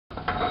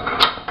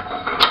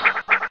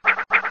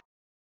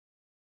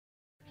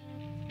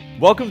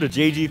Welcome to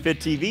JG Fit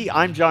TV.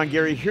 I'm John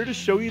Gary, here to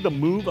show you the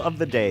move of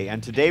the day.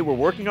 And today we're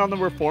working on the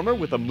reformer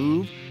with a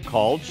move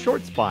called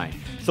short spine.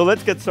 So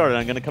let's get started.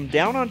 I'm going to come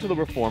down onto the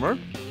reformer.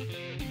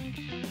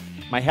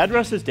 My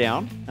headrest is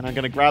down, and I'm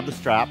going to grab the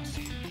straps.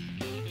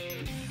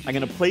 I'm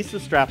going to place the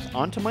straps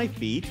onto my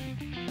feet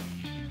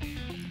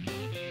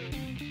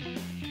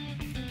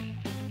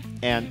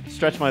and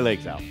stretch my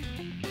legs out.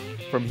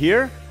 From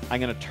here, I'm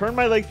going to turn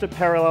my legs to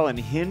parallel and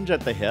hinge at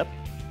the hip.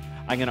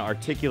 I'm going to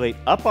articulate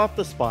up off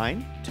the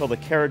spine till the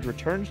carriage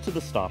returns to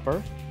the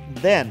stopper.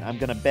 Then I'm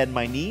going to bend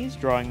my knees,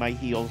 drawing my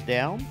heels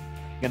down.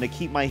 I'm going to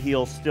keep my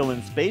heels still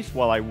in space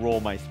while I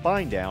roll my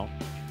spine down,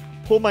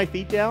 pull my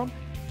feet down,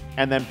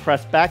 and then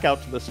press back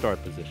out to the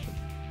start position.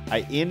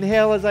 I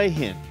inhale as I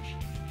hinge.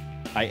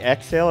 I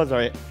exhale as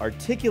I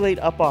articulate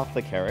up off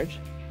the carriage.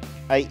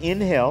 I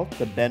inhale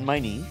to bend my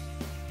knees.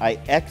 I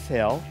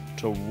exhale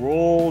to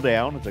roll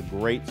down. It's a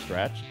great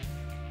stretch.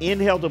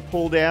 Inhale to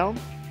pull down,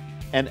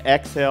 and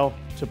exhale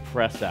to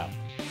press out.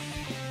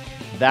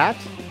 That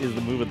is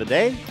the move of the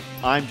day.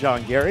 I'm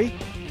John Gary.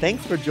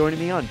 Thanks for joining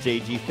me on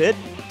JG Fit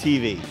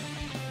TV.